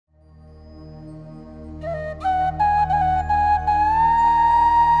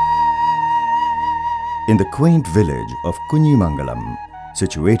In the quaint village of Kunjimangalam,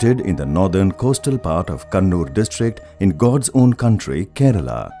 situated in the northern coastal part of Kannur district in God's own country,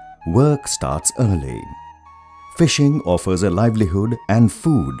 Kerala, work starts early. Fishing offers a livelihood and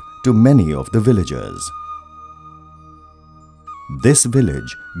food to many of the villagers. This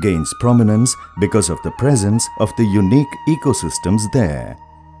village gains prominence because of the presence of the unique ecosystems there.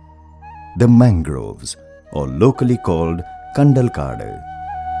 The mangroves, or locally called Kandalkadu.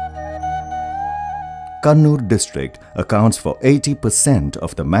 Kannur district accounts for 80%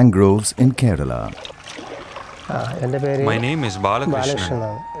 of the mangroves in Kerala. My name is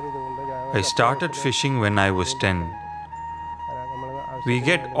Balakrishnan. I started fishing when I was 10. We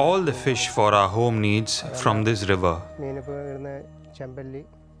get all the fish for our home needs from this river.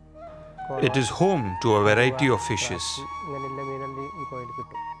 It is home to a variety of fishes.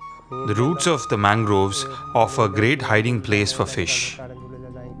 The roots of the mangroves offer great hiding place for fish.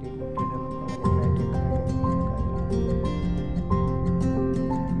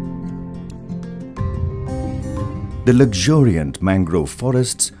 The luxuriant mangrove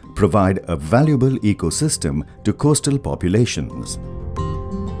forests provide a valuable ecosystem to coastal populations.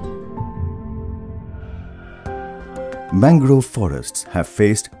 Mangrove forests have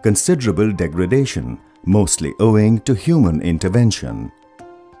faced considerable degradation, mostly owing to human intervention.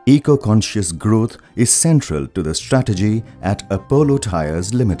 Eco-conscious growth is central to the strategy at Apollo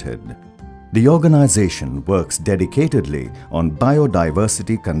Tyres Limited. The organization works dedicatedly on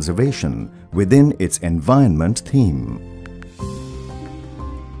biodiversity conservation within its environment theme.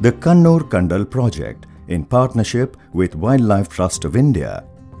 The Kannur Kandal project, in partnership with Wildlife Trust of India,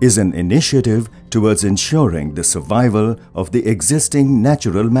 is an initiative towards ensuring the survival of the existing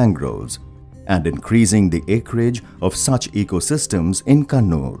natural mangroves and increasing the acreage of such ecosystems in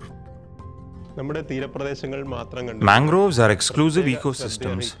Kannur. Mangroves are exclusive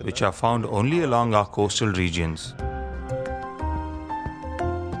ecosystems which are found only along our coastal regions.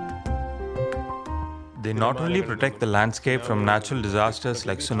 They not only protect the landscape from natural disasters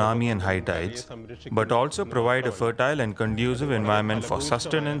like tsunami and high tides, but also provide a fertile and conducive environment for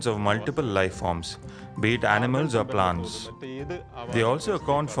sustenance of multiple life forms, be it animals or plants. They also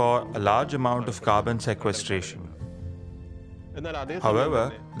account for a large amount of carbon sequestration. However,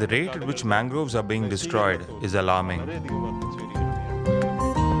 the rate at which mangroves are being destroyed is alarming.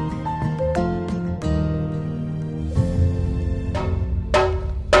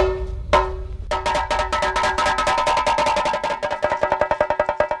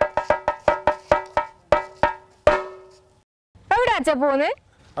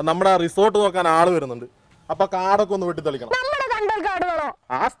 നമ്മുടെ resort നോക്കാൻ ആള് വരുന്നുണ്ട്. അപ്പൊ കാടൊക്കെ ഒന്ന് വെട്ടി തളിക്കണം. നമ്മുടെ കണ്ടൽ കാടുകളോ?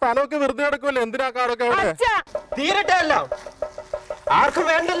 ആ സ്ഥലമൊക്കെ വെറുതെ കിടക്കുമല്ലോ. എന്തിനാ കാടൊക്കെ അവിടെ? തീരട്ടല്ല. ആർക്കും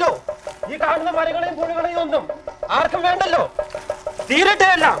വേണ്ടല്ലോ. ഈ കാണുന്ന മരങ്ങളെയും പുഴകളെയും ഒന്നും ആർക്കും വേണ്ടല്ലോ.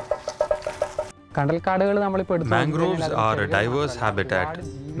 തീരട്ടല്ല. Mangroves are a diverse habitat,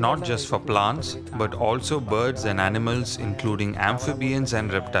 not just for plants, but also birds and animals, including amphibians and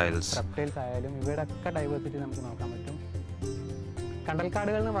reptiles.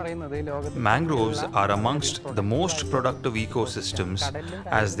 Mangroves are amongst the most productive ecosystems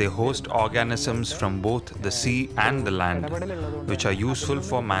as they host organisms from both the sea and the land, which are useful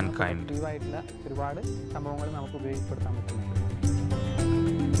for mankind.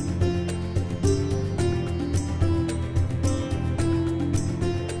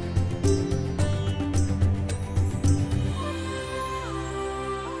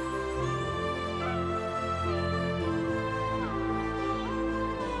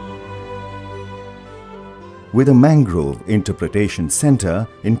 With a mangrove interpretation center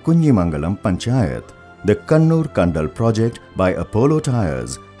in Kunjimangalam Panchayat, the Kannur Kandal project by Apollo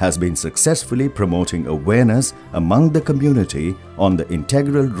Tyres has been successfully promoting awareness among the community on the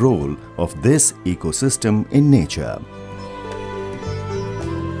integral role of this ecosystem in nature.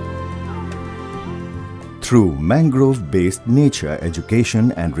 Through mangrove-based nature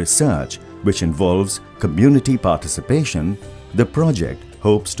education and research, which involves community participation, the project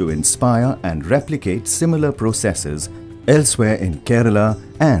hopes to inspire and replicate similar processes elsewhere in Kerala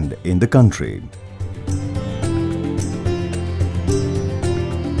and in the country.